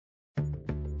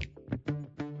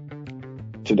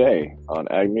today on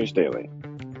Ag News Daily.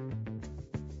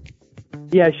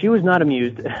 Yeah, she was not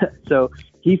amused. So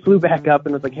he flew back up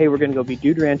and was like, hey, we're going to go be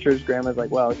dude ranchers. Grandma's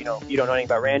like, well, you don't know anything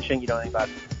about ranching. You don't know anything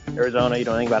about Arizona. You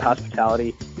don't know anything about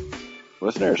hospitality.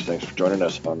 Listeners, thanks for joining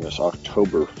us on this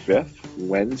October 5th,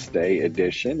 Wednesday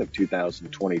edition of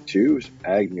 2022's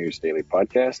Ag News Daily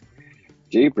Podcast.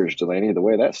 Jeepers, Delaney, the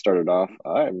way that started off,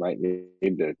 I might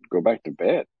need to go back to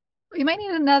bed. You might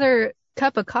need another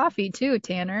cup of coffee too,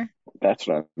 Tanner. That's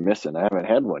what I'm missing. I haven't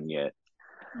had one yet.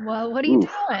 Well, what are you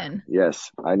doing?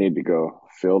 Yes, I need to go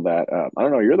fill that up. I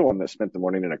don't know. You're the one that spent the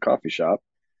morning in a coffee shop.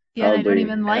 Yeah, I don't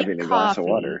even like having coffee. A glass of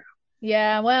water.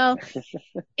 Yeah, well,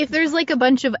 if there's like a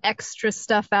bunch of extra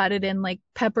stuff added in, like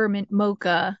peppermint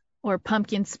mocha or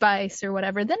pumpkin spice or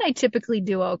whatever, then I typically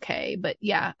do okay. But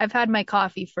yeah, I've had my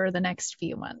coffee for the next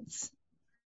few months.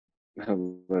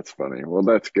 That's funny. Well,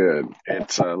 that's good.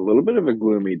 It's a little bit of a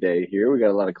gloomy day here. We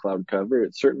got a lot of cloud cover.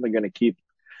 It's certainly going to keep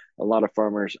a lot of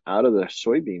farmers out of the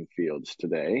soybean fields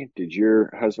today. Did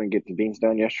your husband get the beans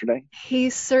down yesterday? He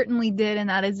certainly did, and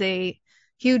that is a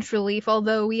huge relief,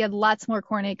 although we had lots more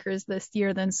corn acres this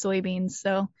year than soybeans,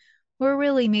 so we're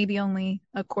really maybe only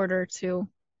a quarter to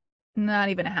not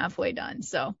even halfway done.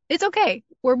 So it's okay.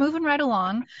 We're moving right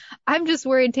along. I'm just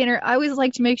worried, Tanner. I always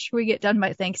like to make sure we get done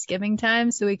by Thanksgiving time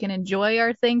so we can enjoy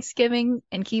our Thanksgiving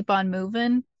and keep on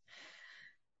moving.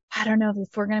 I don't know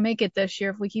if we're going to make it this year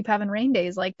if we keep having rain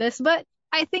days like this, but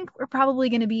I think we're probably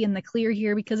going to be in the clear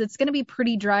here because it's going to be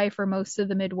pretty dry for most of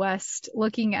the Midwest.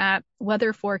 Looking at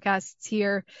weather forecasts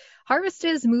here, harvest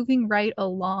is moving right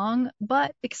along,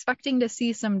 but expecting to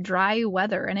see some dry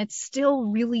weather. And it's still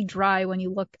really dry when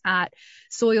you look at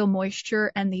soil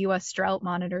moisture and the U.S. Drought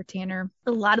Monitor, Tanner.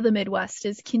 A lot of the Midwest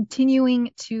is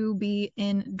continuing to be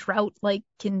in drought-like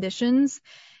conditions.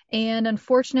 And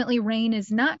unfortunately, rain is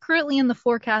not currently in the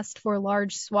forecast for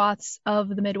large swaths of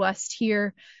the Midwest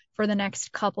here for the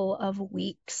next couple of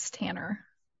weeks, Tanner.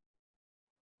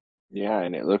 Yeah,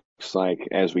 and it looks like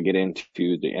as we get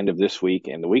into the end of this week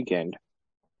and the weekend,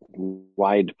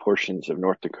 wide portions of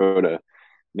North Dakota,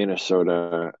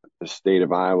 Minnesota, the state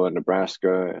of Iowa,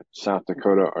 Nebraska, South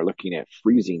Dakota are looking at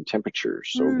freezing temperatures.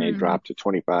 So it may drop to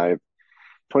 25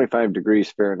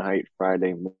 degrees Fahrenheit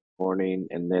Friday morning,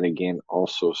 and then again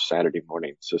also Saturday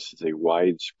morning. So this is a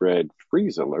widespread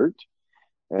freeze alert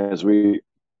as we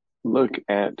look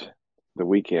at the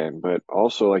weekend, but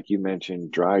also, like you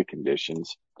mentioned, dry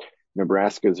conditions.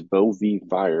 Nebraska's Bellevue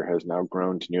fire has now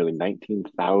grown to nearly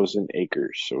 19,000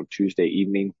 acres. So Tuesday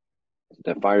evening,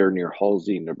 the fire near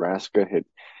Halsey, Nebraska had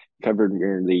covered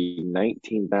nearly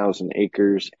 19,000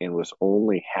 acres and was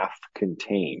only half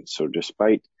contained. So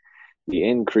despite the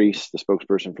increase, the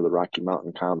spokesperson for the Rocky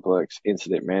Mountain Complex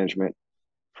Incident Management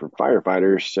for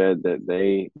firefighters said that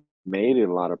they made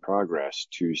a lot of progress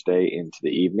Tuesday into the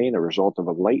evening. A result of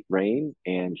a light rain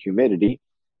and humidity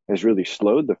has really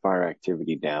slowed the fire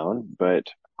activity down, but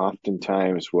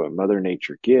oftentimes what Mother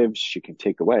Nature gives, she can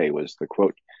take away, was the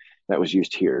quote that was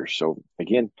used here. So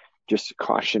again, just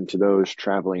caution to those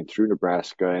traveling through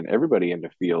Nebraska and everybody in the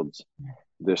fields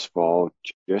this fall,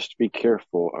 just be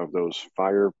careful of those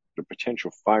the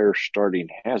potential fire starting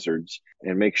hazards,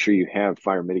 and make sure you have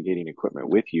fire mitigating equipment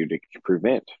with you to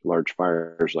prevent large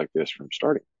fires like this from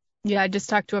starting. Yeah, I just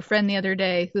talked to a friend the other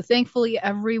day who thankfully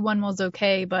everyone was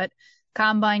okay, but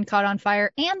combine caught on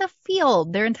fire and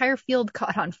their entire field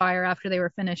caught on fire after they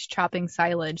were finished chopping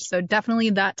silage. So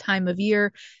definitely that time of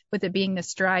year, with it being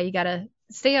this dry, you got to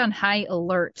stay on high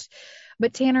alert.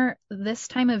 But Tanner, this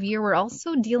time of year, we're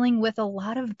also dealing with a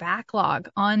lot of backlog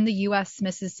on the U.S.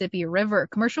 Mississippi River.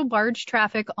 Commercial barge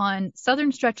traffic on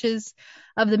southern stretches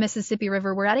of the Mississippi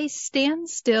River were at a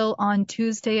standstill on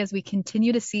Tuesday as we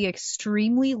continue to see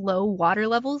extremely low water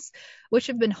levels, which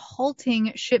have been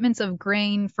halting shipments of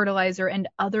grain, fertilizer, and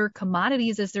other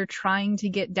commodities as they're trying to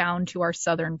get down to our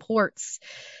southern ports.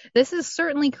 This is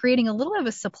certainly creating a little bit of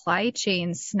a supply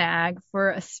chain snag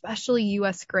for especially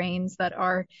U.S. grains that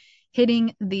are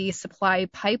hitting the supply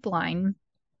pipeline.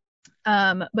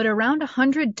 But around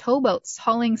 100 towboats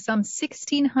hauling some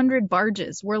 1,600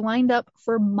 barges were lined up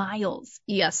for miles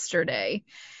yesterday.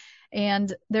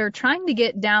 And they're trying to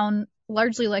get down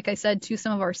largely, like I said, to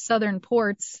some of our southern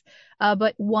ports.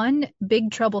 But one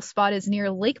big trouble spot is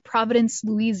near Lake Providence,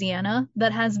 Louisiana,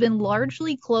 that has been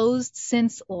largely closed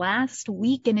since last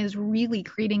week and is really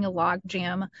creating a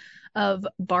logjam of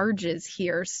barges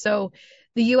here. So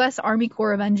the U.S. Army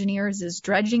Corps of Engineers is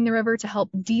dredging the river to help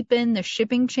deepen the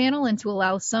shipping channel and to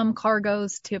allow some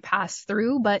cargoes to pass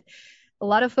through. But a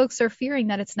lot of folks are fearing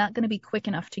that it's not going to be quick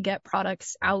enough to get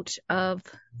products out of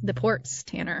the ports,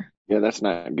 Tanner. Yeah, that's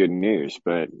not good news,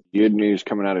 but good news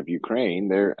coming out of Ukraine.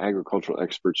 Their agricultural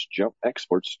exports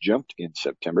jumped in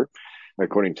September.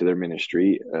 According to their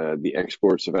ministry, the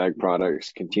exports of ag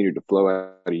products continued to flow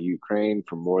out of Ukraine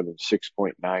for more than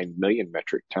 6.9 million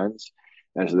metric tons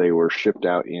as they were shipped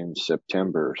out in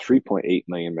September. 3.8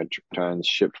 million metric tons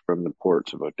shipped from the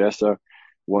ports of Odessa,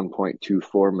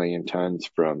 1.24 million tons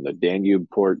from the Danube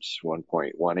ports,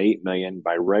 1.18 million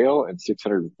by rail, and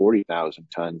 640,000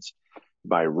 tons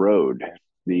by road.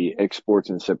 The exports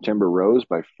in September rose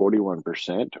by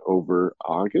 41% over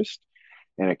August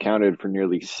and accounted for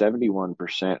nearly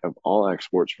 71% of all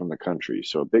exports from the country.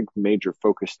 So a big major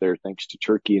focus there, thanks to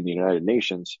Turkey and the United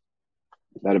Nations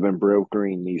that have been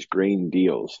brokering these grain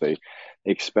deals. They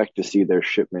expect to see their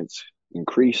shipments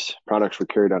increase. Products were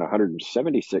carried on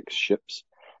 176 ships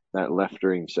that left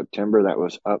during September. That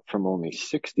was up from only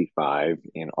 65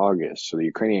 in August. So the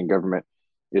Ukrainian government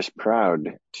is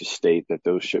proud to state that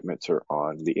those shipments are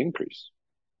on the increase.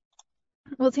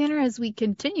 Well, Tanner, as we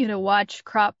continue to watch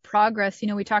crop progress,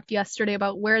 we talked yesterday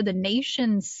about where the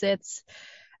nation sits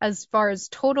as far as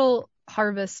total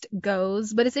harvest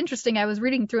goes. But it's interesting. I was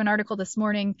reading through an article this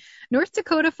morning. North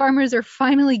Dakota farmers are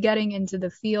finally getting into the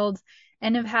field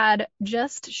and have had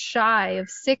just shy of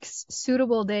 6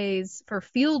 suitable days for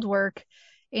field work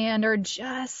and are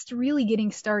just really getting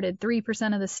started.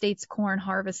 3% of the state's corn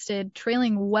harvested,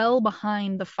 trailing well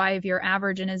behind the 5-year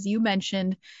average. And as you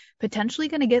mentioned, potentially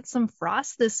going to get some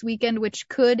frost this weekend, which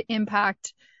could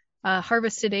impact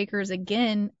harvested acres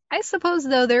again. I suppose,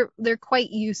 though, they're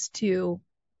quite used to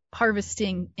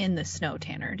harvesting in the snow,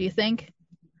 Tanner. Do you think?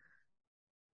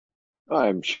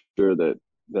 I'm sure that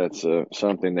that's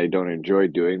something they don't enjoy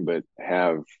doing, but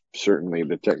have certainly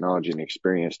the technology and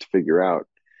experience to figure out.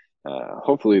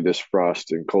 Hopefully this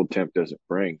frost and cold temp doesn't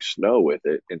bring snow with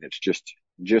it and it's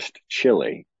just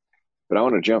chilly. But I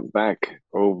want to jump back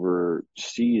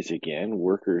overseas again.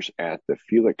 Workers at the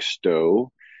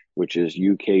Felixstowe, which is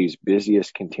UK's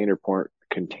busiest container port,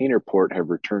 have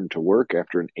returned to work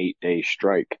after an 8-day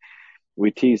strike. We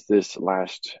teased this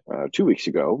last 2 weeks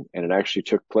ago, and it actually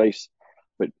took place.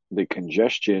 But the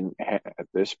congestion at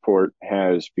this port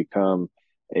has become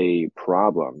a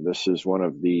problem. This is one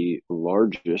of the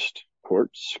largest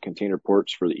ports, container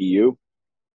ports for the EU.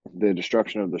 The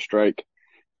disruption of the strike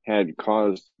had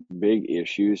caused big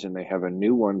issues, and they have a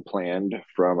new one planned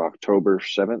from October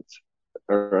 7th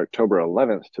or October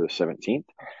 11th to the 17th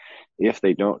if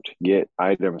they don't get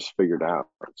items figured out.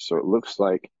 So it looks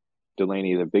like,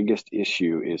 Delaney, the biggest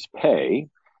issue is pay,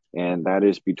 and that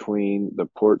is between the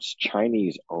port's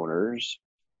Chinese owners,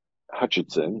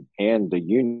 Hutchison, and the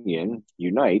union,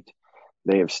 Unite.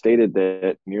 They have stated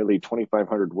that nearly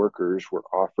 2,500 workers were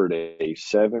offered a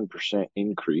 7%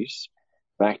 increase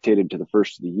backdated to the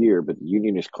first of the year, but the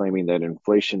union is claiming that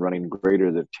inflation running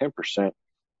greater than 10%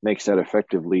 makes that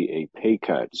effectively a pay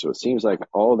cut. So it seems like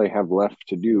all they have left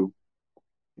to do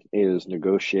is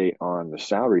negotiate on the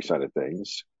salary side of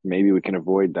things. Maybe we can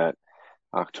avoid that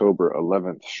October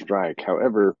 11th strike.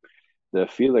 However, the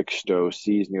Felixstowe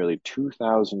sees nearly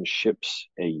 2,000 ships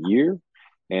a year,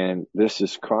 and this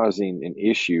is causing an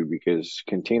issue because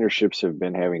container ships have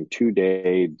been having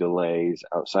 2-day delays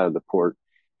outside of the port,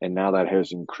 and now that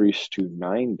has increased to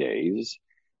 9 days,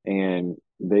 and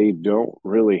they don't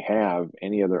really have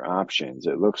any other options.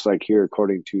 It looks like here,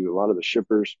 according to a lot of the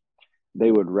shippers,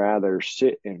 they would rather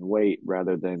sit and wait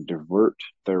rather than divert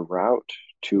their route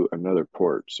to another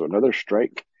port. So another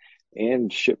strike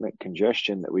and shipment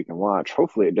congestion that we can watch.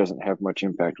 Hopefully it doesn't have much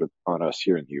impact on us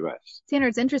here in the U.S. Tanner,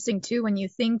 it's interesting, too, when you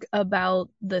think about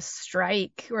the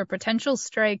strike or potential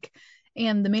strike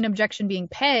and the main objection being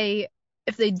pay.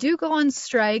 If they do go on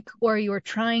strike or you're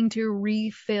trying to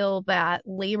refill that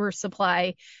labor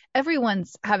supply,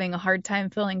 everyone's having a hard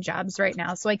time filling jobs right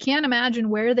now. So I can't imagine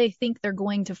where they think they're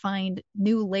going to find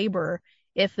new labor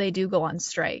if they do go on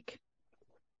strike.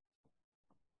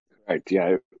 Right. Yeah,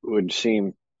 it would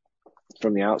seem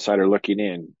from the outsider looking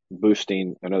in,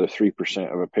 boosting another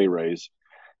 3% of a pay raise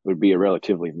would be a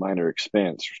relatively minor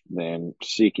expense than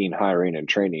seeking, hiring, and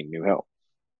training new help.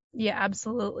 Yeah,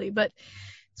 absolutely. But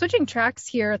switching tracks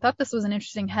here, I thought this was an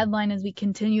interesting headline as we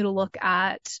continue to look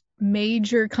at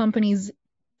major companies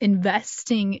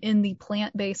investing in the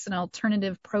plant-based and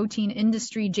alternative protein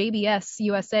industry. JBS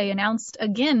USA announced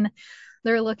again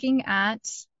they're looking at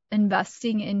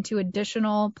investing into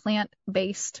additional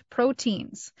plant-based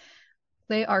proteins.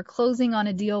 They are closing on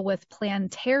a deal with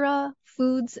Planterra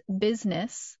Foods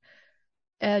Business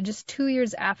just 2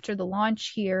 years after the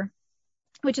launch here.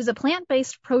 which is a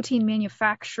plant-based protein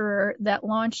manufacturer that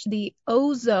launched the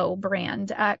Ozo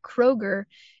brand at Kroger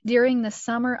during the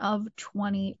summer of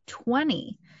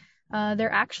 2020.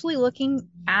 They're actually looking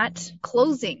at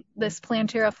closing this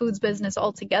Planterra Foods business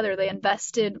altogether. They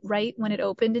invested right when it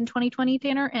opened in 2020,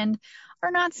 Tanner, and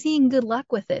are not seeing good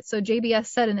luck with it. So JBS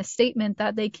said in a statement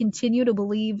that they continue to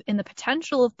believe in the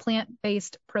potential of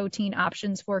plant-based protein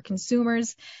options for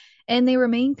consumers, and they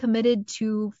remain committed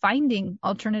to finding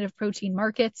alternative protein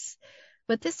markets.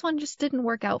 But this one just didn't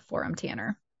work out for them,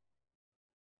 Tanner.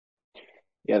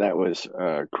 Yeah, that was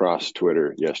across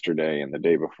Twitter yesterday and the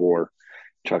day before,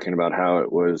 talking about how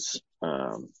it was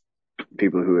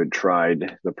people who had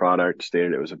tried the product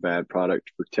stated it was a bad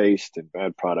product for taste and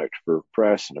bad product for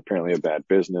press and apparently a bad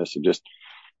business. And just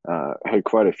had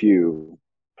quite a few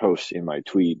posts in my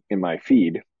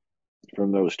feed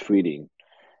from those tweeting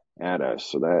at us.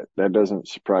 So that doesn't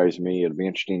surprise me. It'll be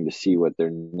interesting to see what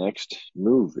their next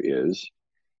move is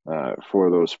for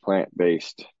those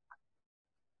plant-based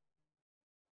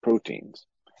proteins.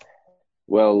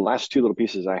 Well, last two little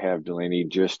pieces I have, Delaney,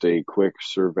 just a quick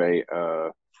survey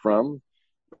from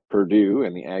Purdue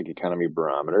and the Ag Economy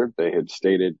Barometer. They had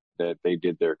stated that they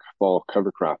did their fall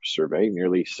cover crop survey.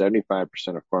 Nearly 75%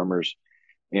 of farmers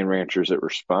and ranchers that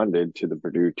responded to the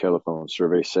Purdue telephone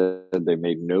survey said they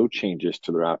made no changes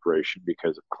to their operation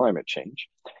because of climate change.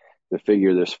 The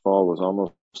figure this fall was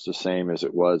almost the same as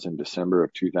it was in December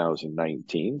of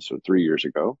 2019, so 3 years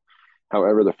ago.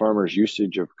 However, the farmers'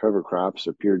 usage of cover crops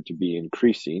appeared to be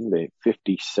increasing.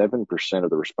 57% of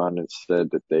the respondents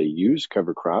said that they use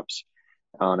cover crops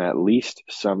on at least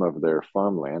some of their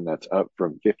farmland. That's up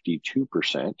from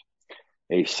 52%.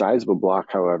 A sizable block,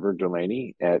 however,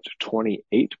 Delaney, at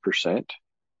 28%,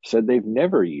 said they've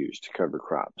never used cover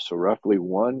crops. So roughly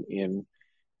one in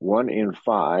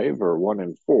 5 or 1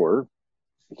 in 4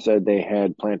 said they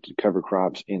had planted cover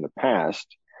crops in the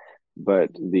past,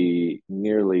 but the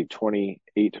nearly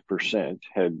 28%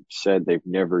 had said they've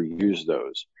never used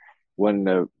those. When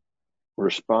the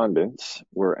respondents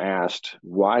were asked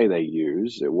why they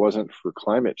used, it wasn't for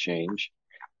climate change.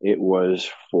 It was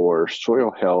for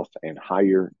soil health and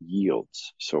higher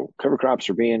yields. So cover crops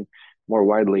are being more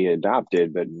widely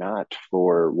adopted, but not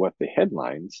for what the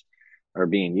headlines are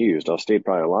being used. I'll state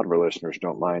probably a lot of our listeners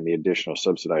don't mind the additional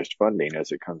subsidized funding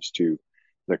as it comes to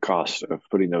the cost of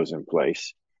putting those in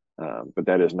place. But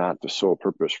that is not the sole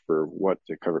purpose for what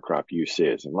the cover crop use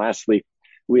is. And lastly,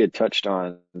 we had touched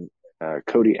on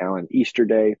Cody Allen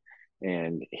Easterday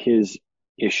and his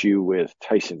issue with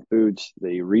Tyson Foods.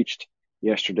 They reached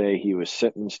yesterday. He was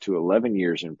sentenced to 11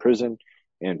 years in prison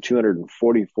and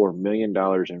 $244 million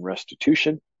in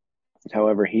restitution.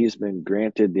 However, he's been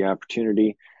granted the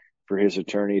opportunity for his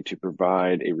attorney to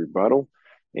provide a rebuttal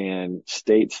and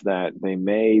states that they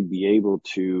may be able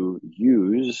to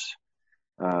use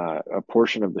a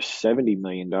portion of the $70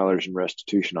 million in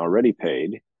restitution already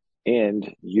paid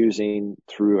and using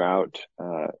throughout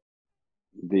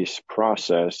this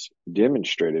process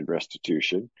demonstrated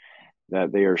restitution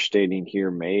that they are stating here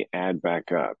may add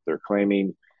back up. They're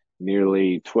claiming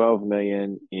nearly $12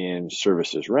 million in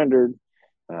services rendered.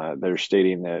 They're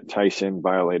stating that Tyson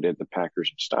violated the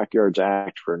Packers and Stockyards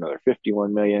Act for another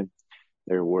 $51 million.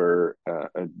 There were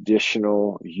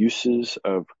additional uses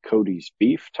of Cody's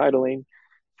beef titling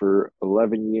for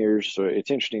 11 years. So it's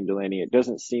interesting, Delaney. It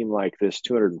doesn't seem like this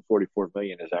 $244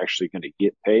 million is actually going to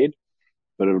get paid,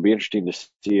 but it'll be interesting to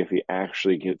see if he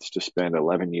actually gets to spend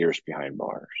 11 years behind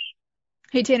bars.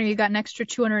 Hey, Tanner, you got an extra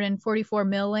 244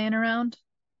 mil laying around?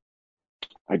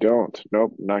 I don't.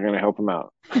 Nope, not going to help him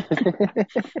out. I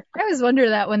always wonder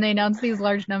that when they announce these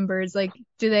large numbers, like,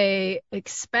 do they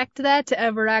expect that to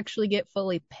ever actually get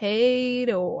fully paid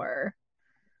or?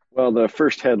 Well, the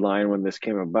first headline when this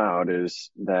came about is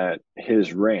that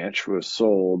his ranch was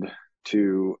sold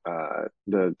to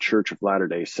the Church of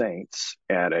Latter-day Saints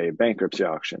at a bankruptcy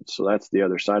auction. So that's the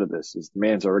other side of this, is the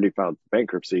man's already filed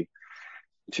bankruptcy.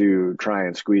 To try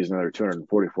and squeeze another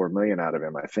 $244 million out of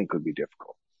him, I think would be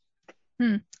difficult.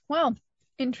 Well,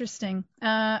 interesting.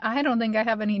 I don't think I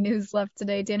have any news left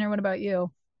today. Tanner, what about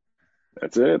you?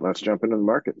 That's it. Let's jump into the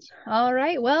markets. All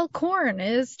right. Well, corn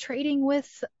is trading with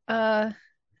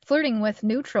flirting with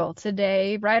neutral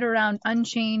today, right around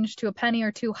unchanged to a penny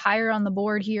or two higher on the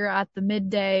board here at the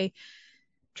midday,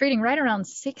 trading right around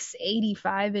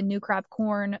 685 in new crop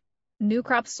corn. New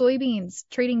crop soybeans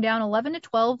trading down 11 to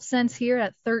 12 cents here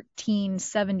at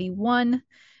 13.71.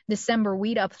 December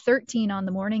wheat up 13 on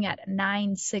the morning at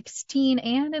 9.16.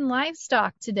 And in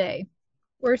livestock today,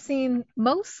 we're seeing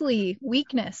mostly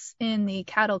weakness in the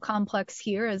cattle complex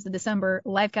here as the December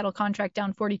live cattle contract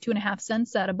down 42.5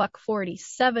 cents at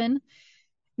 $1.47.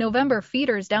 November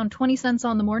feeders down 20 cents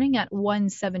on the morning at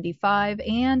 175,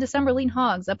 and December lean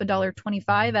hogs up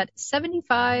 $1.25 at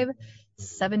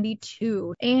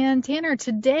 75.72. And Tanner,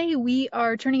 today we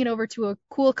are turning it over to a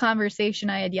cool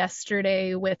conversation I had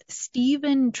yesterday with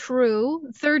Stephen True,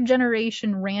 third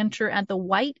generation rancher at the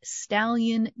White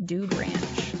Stallion Dude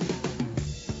Ranch.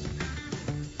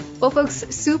 Well, folks,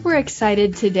 super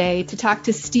excited today to talk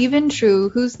to Stephen True,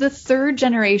 who's the third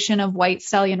generation of White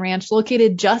Stallion Ranch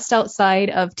located just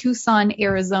outside of Tucson,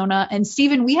 Arizona. And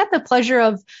Stephen, we had the pleasure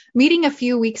of meeting a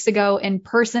few weeks ago in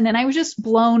person, and I was just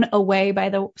blown away by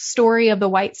the story of the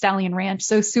White Stallion Ranch.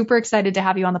 So super excited to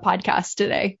have you on the podcast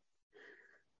today.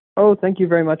 Oh, thank you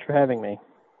very much for having me.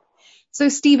 So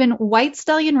Stephen, White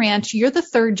Stallion Ranch, you're the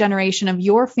third generation of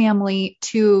your family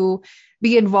to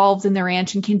be involved in the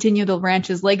ranch and continue the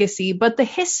ranch's legacy, but the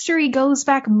history goes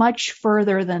back much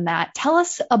further than that. Tell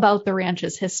us about the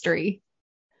ranch's history.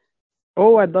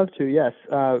 Oh, I'd love to, yes.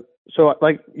 So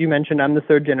like you mentioned, I'm the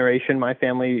third generation. My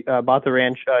family bought the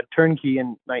ranch turnkey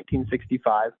in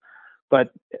 1965,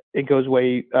 but it goes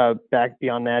way back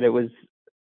beyond that. It was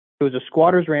a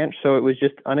squatter's ranch, so it was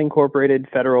just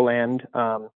unincorporated federal land.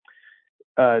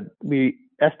 We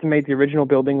estimate the original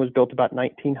building was built about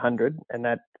 1900, and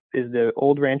that is the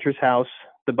old rancher's house,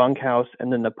 the bunkhouse, and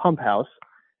then the pump house.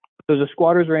 So it was a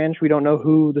squatter's ranch. We don't know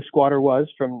who the squatter was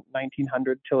from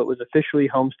 1900 till it was officially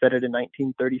homesteaded in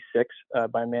 1936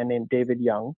 by a man named David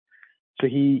Young. So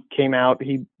he came out.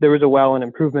 There was a well and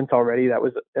improvements already.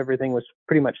 Everything was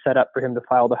pretty much set up for him to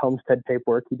file the homestead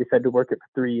paperwork. He decided to work it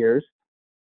for 3 years.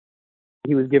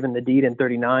 He was given the deed in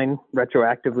 39,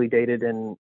 retroactively dated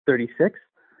in 36.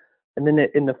 And then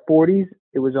in the 40s,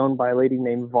 it was owned by a lady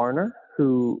named Varner,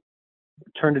 who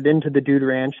turned it into the Dude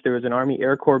Ranch. There was an Army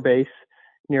Air Corps base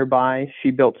nearby.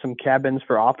 She built some cabins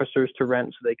for officers to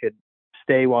rent so they could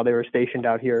stay while they were stationed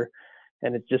out here.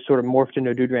 And it just sort of morphed into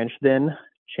a Dude Ranch then,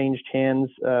 changed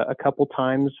hands a couple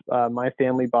times. My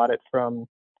family bought it from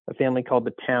a family called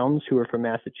the Towns, who were from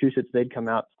Massachusetts. They'd come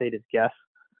out, stayed as guests.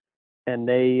 And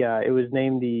it was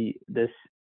named this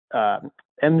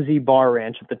MZ Bar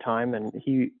Ranch at the time. And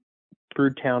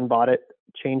Broodtown bought it,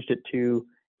 changed it to,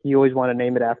 he always wanted to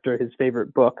name it after his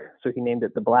favorite book, so he named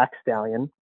it the Black Stallion.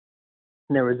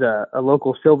 And there was a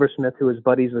local silversmith who was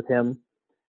buddies with him,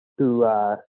 who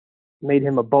made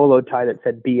him a bolo tie that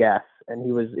said BS. And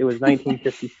it was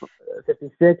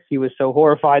 1956. He was so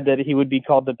horrified that he would be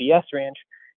called the BS Ranch,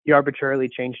 he arbitrarily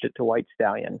changed it to White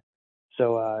Stallion.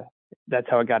 So that's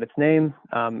how it got its name.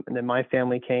 And then my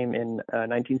family came in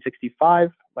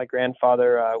 1965. My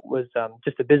grandfather was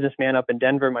just a businessman up in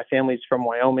Denver. My family's from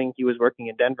Wyoming. He was working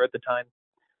in Denver at the time.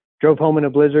 Drove home in a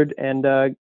blizzard and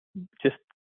just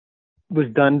was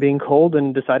done being cold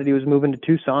and decided he was moving to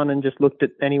Tucson and just looked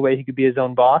at any way he could be his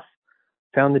own boss.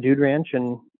 Found the Dude Ranch,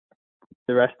 and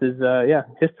the rest is,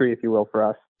 history, if you will, for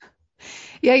us.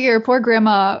 Yeah, your poor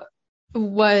grandma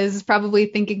was probably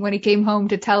thinking when he came home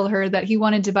to tell her that he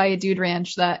wanted to buy a Dude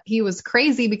Ranch that he was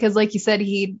crazy because, like you said,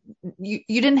 you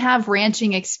didn't have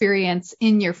ranching experience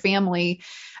in your family.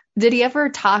 Did he ever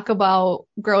talk about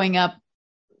growing up,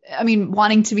 I mean,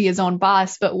 wanting to be his own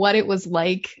boss, but what it was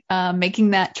like making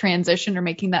that transition or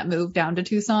making that move down to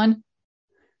Tucson?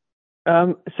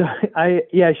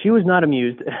 She was not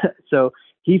amused. So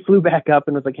he flew back up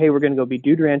and was like, hey, we're going to go be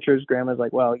Dude Ranchers. Grandma's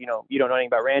like, well, you don't know anything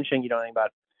about ranching. You don't know anything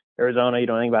about Arizona. You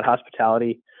don't know anything about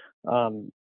hospitality.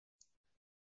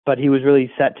 But he was really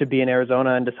set to be in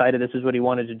Arizona and decided this is what he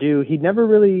wanted to do. He'd never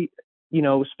really,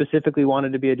 specifically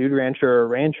wanted to be a Dude Rancher or a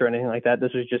rancher or anything like that.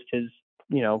 This was just his,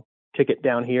 ticket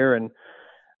down here and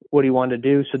what he wanted to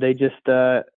do. So they just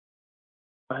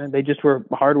were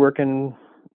hardworking,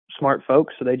 smart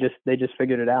folks. So they just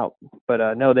figured it out.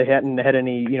 But no, they hadn't had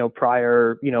any,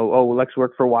 prior, let's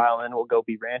work for a while and we'll go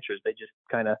be ranchers. They just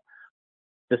kind of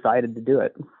decided to do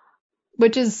it.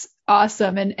 Which is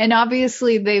awesome. And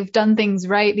obviously they've done things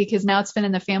right because now it's been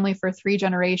in the family for 3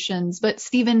 generations. But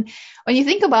Stephen, when you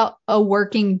think about a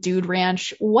working Dude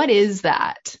Ranch, what is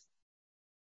that?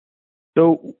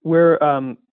 So we're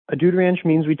a Dude Ranch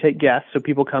means we take guests. So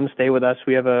people come stay with us.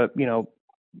 We have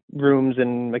rooms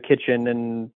and a kitchen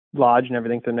and lodge and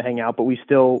everything for them to hang out, but we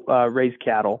still raise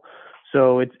cattle.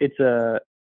 So it's a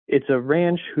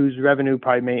ranch whose revenue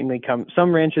probably mainly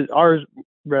ours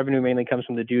revenue mainly comes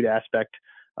from the dude aspect.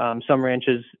 Some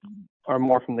ranches are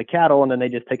more from the cattle, and then they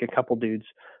just take a couple dudes.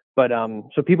 But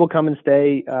so people come and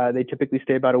stay. They typically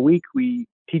stay about a week. We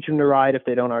teach them to ride if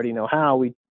they don't already know how.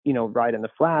 We ride in the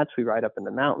flats. We ride up in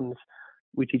the mountains.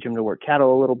 We teach them to work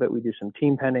cattle a little bit. We do some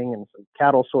team penning and some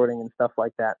cattle sorting and stuff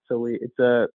like that. So it's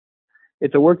a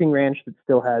working ranch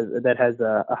that has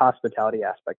a hospitality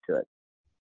aspect to it.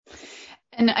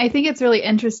 And I think it's really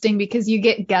interesting because you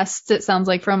get guests, it sounds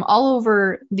like, from all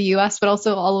over the US, but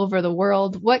also all over the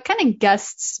world. What kind of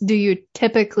guests do you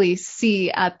typically see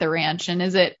at the ranch? And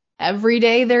is it every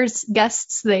day there's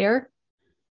guests there?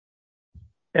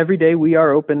 Every day we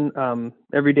are open,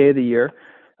 every day of the year.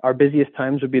 Our busiest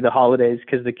times would be the holidays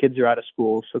because the kids are out of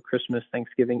school. So Christmas,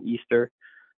 Thanksgiving, Easter.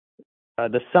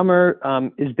 The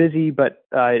summer is busy, but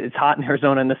it's hot in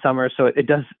Arizona in the summer, so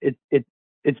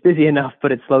it's busy enough,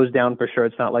 but it slows down for sure.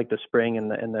 It's not like the spring and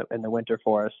the winter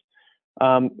for us.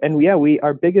 And yeah, we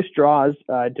our biggest draws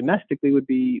domestically would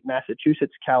be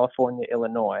Massachusetts, California,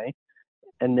 Illinois,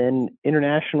 and then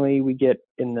internationally we get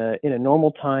in a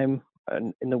normal time.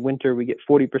 In the winter, we get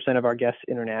 40% of our guests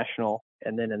international,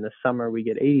 and then in the summer, we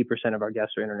get 80% of our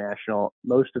guests are international,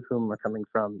 most of whom are coming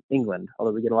from England,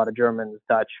 although we get a lot of Germans,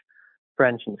 Dutch,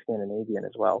 French, and Scandinavian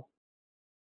as well.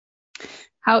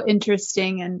 How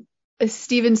interesting. And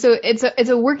Stephen, so it's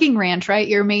a working ranch, right?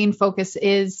 Your main focus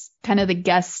is kind of the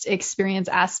guest experience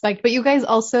aspect, but you guys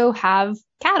also have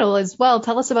cattle as well.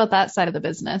 Tell us about that side of the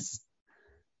business.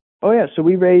 Oh yeah, so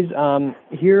we raise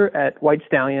here at White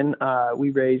Stallion.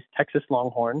 We raise Texas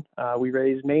Longhorn. We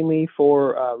raise mainly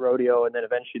for rodeo and then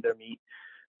eventually their meat.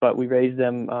 But we raise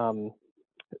them.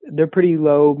 They're pretty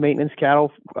low maintenance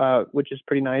cattle, which is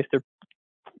pretty nice.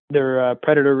 They're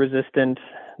predator resistant.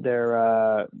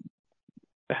 They're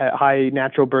high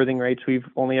natural birthing rates. We've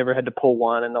only ever had to pull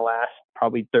one in the last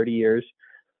probably 30 years.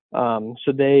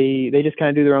 So they just kind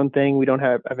of do their own thing. We don't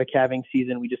have a calving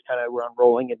season. We just kind of we're on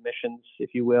rolling admissions,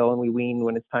 if you will, and we wean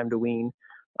when it's time to wean.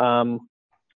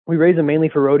 We raise them mainly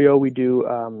for rodeo. We do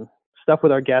stuff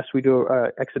with our guests. We do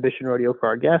exhibition rodeo for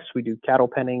our guests. We do cattle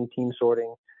penning, team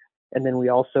sorting, and then we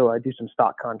also do some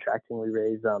stock contracting. We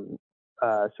raise some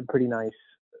pretty nice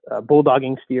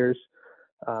bulldogging steers,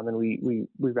 and we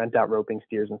rent out roping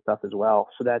steers and stuff as well.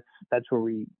 So that's what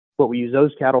we use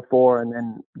those cattle for, and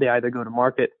then they either go to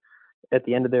market at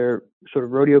the end of their sort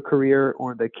of rodeo career,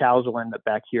 or the cows will end up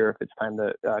back here if it's time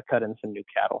to cut in some new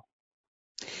cattle.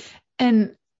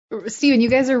 And Stephen, you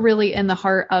guys are really in the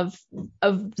heart of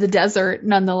the desert,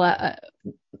 nonetheless,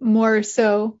 more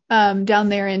so down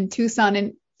there in Tucson.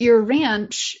 And your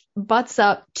ranch butts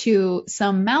up to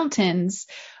some mountains,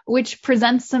 which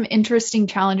presents some interesting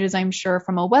challenges, I'm sure,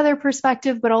 from a weather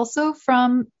perspective, but also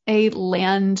from a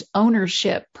land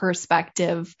ownership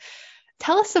perspective.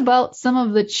 Tell us about some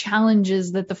of the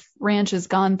challenges that the ranch has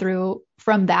gone through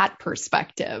from that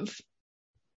perspective.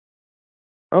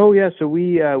 Oh yeah, so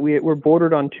we're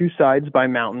bordered on two sides by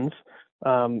mountains.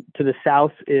 To the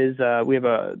south is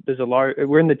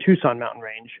we're in the Tucson mountain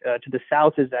range. To the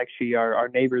south is actually our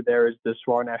neighbor there is the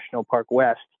Saguaro National Park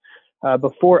West.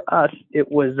 Before us,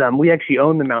 it was we actually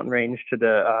owned the mountain range to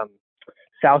the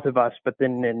south of us, but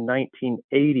then in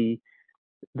 1980,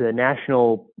 the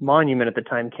national monument at the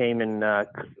time came and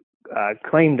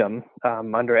claimed them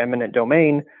under eminent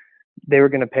domain. They were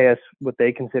going to pay us what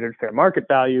they considered fair market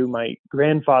value. My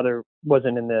grandfather he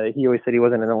always said he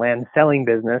wasn't in the land selling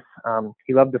business.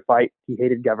 He loved to fight. He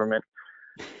hated government.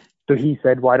 So he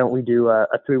said, why don't we do a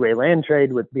three-way land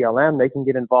trade with BLM? They can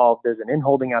get involved. There's an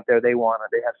in-holding out there they want.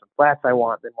 They have some flats I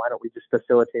want. Then why don't we just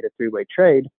facilitate a three-way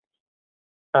trade?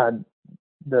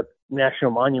 The National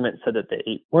Monument said that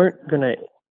they weren't going to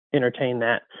entertain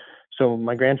that. So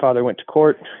my grandfather went to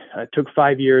court. It took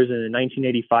 5 years, and in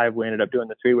 1985, we ended up doing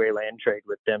the three-way land trade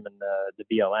with them and the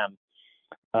BLM.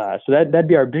 So that'd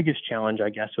be our biggest challenge,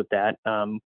 I guess, with that.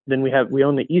 Then we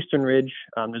own the Eastern Ridge.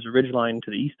 There's a ridge line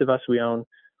to the east of us we own,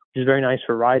 which is very nice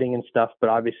for riding and stuff. But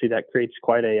obviously, that creates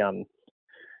quite a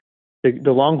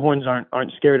the Longhorns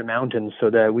aren't scared of mountains,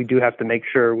 so that we do have to make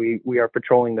sure we are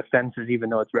patrolling the fences, even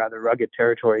though it's rather rugged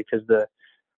territory, because the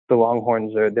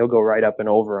Longhorns they'll go right up and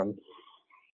over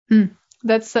them.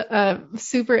 That's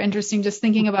super interesting, just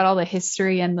thinking about all the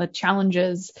history and the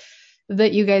challenges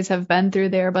that you guys have been through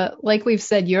there. But like we've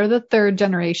said, you're the third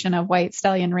generation of White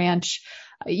Stallion Ranch.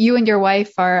 You and your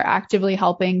wife are actively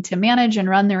helping to manage and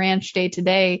run the ranch day to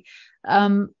day.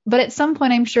 But at some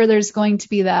point, I'm sure there's going to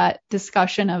be that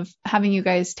discussion of having you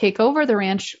guys take over the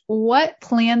ranch. What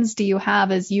plans do you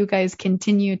have as you guys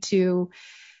continue to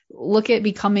look at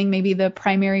becoming maybe the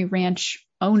primary ranch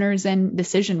owners and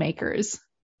decision makers?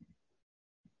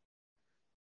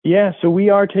 Yeah, so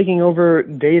we are taking over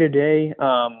day to day.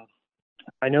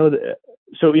 I know that.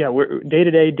 So yeah, we're day to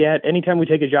day. Dad, anytime we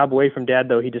take a job away from Dad,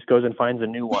 though, he just goes and finds a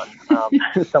new one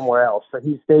somewhere else. So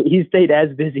he's stayed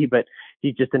as busy, but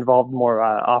he's just involved more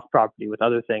off property with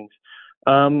other things.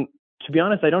 To be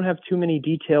honest, I don't have too many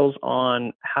details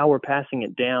on how we're passing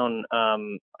it down.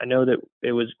 I know that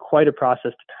it was quite a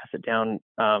process to pass it down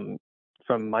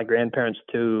from my grandparents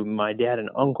to my dad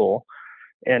and uncle.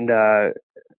 And I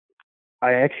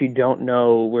actually don't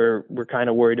know. We're kind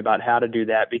of worried about how to do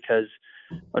that because,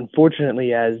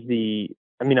 unfortunately,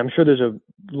 I'm sure there's an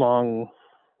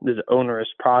onerous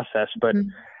process, but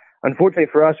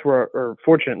unfortunately for us, or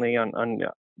fortunately on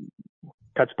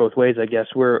cuts both ways, I guess.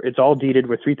 It's all deeded.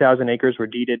 We're 3,000 acres. We're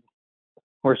deeded.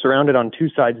 We're surrounded on two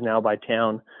sides now by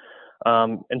town,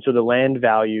 and so the land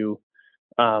value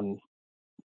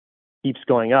keeps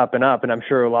going up and up. And I'm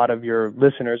sure a lot of your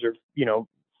listeners are,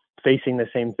 facing the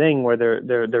same thing where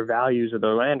their values of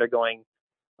their land are going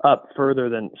up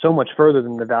so much further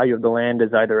than the value of the land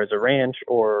is either as a ranch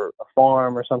or a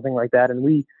farm or something like that. And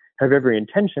we have every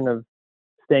intention of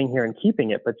staying here and keeping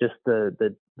it, but just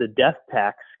the death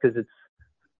tax, because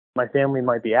my family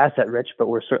might be asset rich, but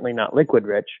we're certainly not liquid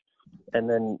rich. And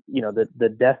then, the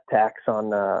death tax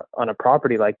on a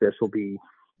property like this will be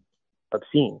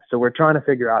obscene. So we're trying to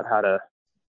figure out how to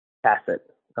pass it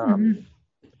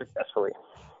successfully.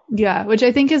 Yeah, which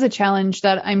I think is a challenge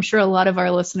that I'm sure a lot of our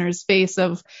listeners face,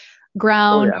 of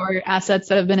ground or assets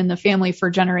that have been in the family for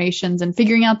generations, and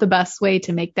figuring out the best way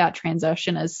to make that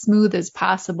transition as smooth as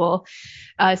possible.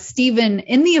 Stephen,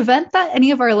 in the event that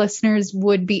any of our listeners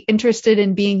would be interested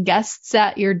in being guests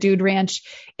at your Dude Ranch,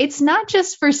 it's not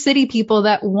just for city people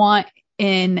that want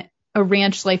in a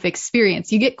ranch life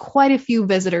experience. You get quite a few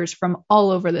visitors from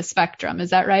all over the spectrum. Is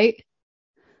that right?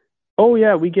 Oh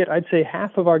yeah, I'd say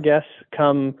half of our guests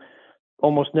come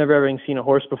almost never having seen a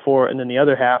horse before, and then the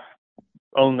other half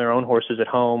own their own horses at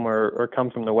home or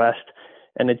come from the West.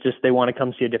 And it's just, they want to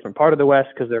come see a different part of the West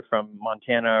because they're from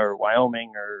Montana or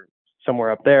Wyoming or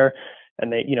somewhere up there.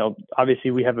 And they,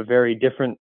 obviously we have a very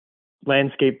different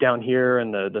landscape down here,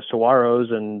 and the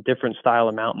saguaros and different style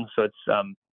of mountains. So it's,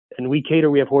 and we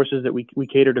have horses that we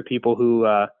cater to people who,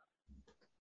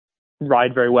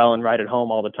 ride very well and ride at home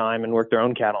all the time and work their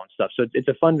own cattle and stuff. So it's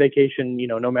a fun vacation,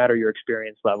 no matter your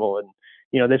experience level. And,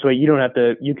 this way you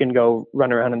can go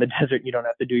run around in the desert. You don't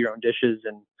have to do your own dishes,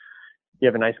 and you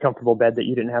have a nice comfortable bed that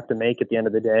you didn't have to make at the end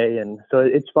of the day. And so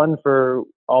it's fun for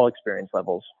all experience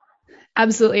levels.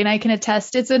 Absolutely. And I can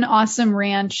attest, it's an awesome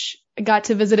ranch. I got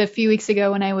to visit a few weeks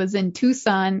ago when I was in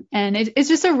Tucson, and it's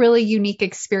just a really unique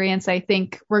experience, I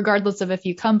think, regardless of if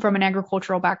you come from an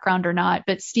agricultural background or not.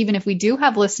 But Stephen, if we do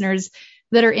have listeners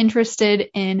that are interested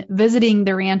in visiting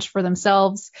the ranch for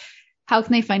themselves, how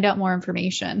can they find out more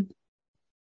information?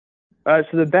 So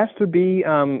the best would be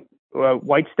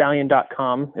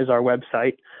whitestallion.com is our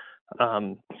website.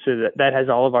 So that has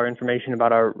all of our information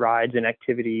about our rides and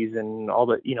activities and all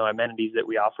the, amenities that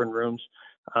we offer in rooms.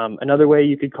 Another way,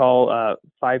 you could call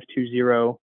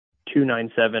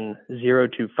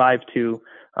 520-297-0252,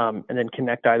 and then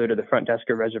connect either to the front desk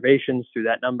or reservations through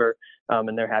that number,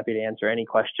 and they're happy to answer any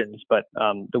questions. But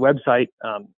the website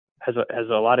has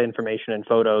a lot of information and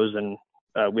photos, and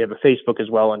we have a Facebook as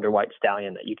well under White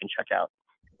Stallion that you can check out.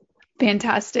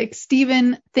 Fantastic.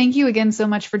 Stephen, thank you again so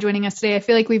much for joining us today. I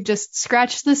feel like we've just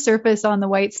scratched the surface on the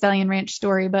White Stallion Ranch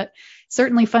story, but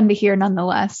certainly fun to hear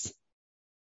nonetheless.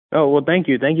 Oh, well, thank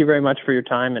you. Thank you very much for your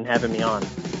time and having me on.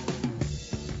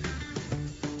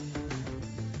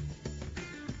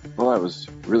 Well, that was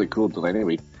really cool, Delaney.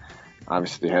 We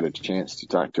obviously had a chance to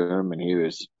talk to him, and he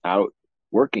was out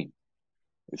working.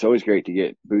 It's always great to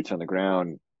get boots on the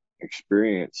ground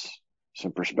experience,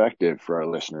 some perspective for our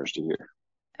listeners to hear.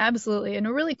 Absolutely. And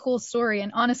a really cool story.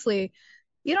 And honestly,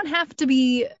 you don't have to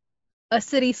be a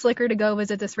city slicker to go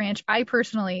visit this ranch. I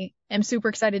personally am super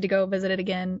excited to go visit it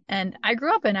again. And I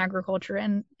grew up in agriculture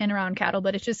and around cattle,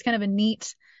 but it's just kind of a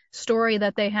neat story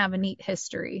that they have a neat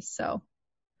history. So.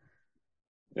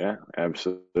 Yeah,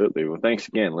 absolutely. Well, thanks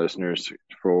again, listeners,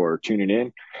 for tuning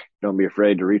in. Don't be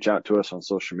afraid to reach out to us on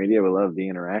social media. We love the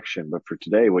interaction. But for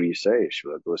today, what do you say? Should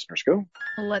we let the listeners go?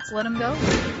 Let's let them go.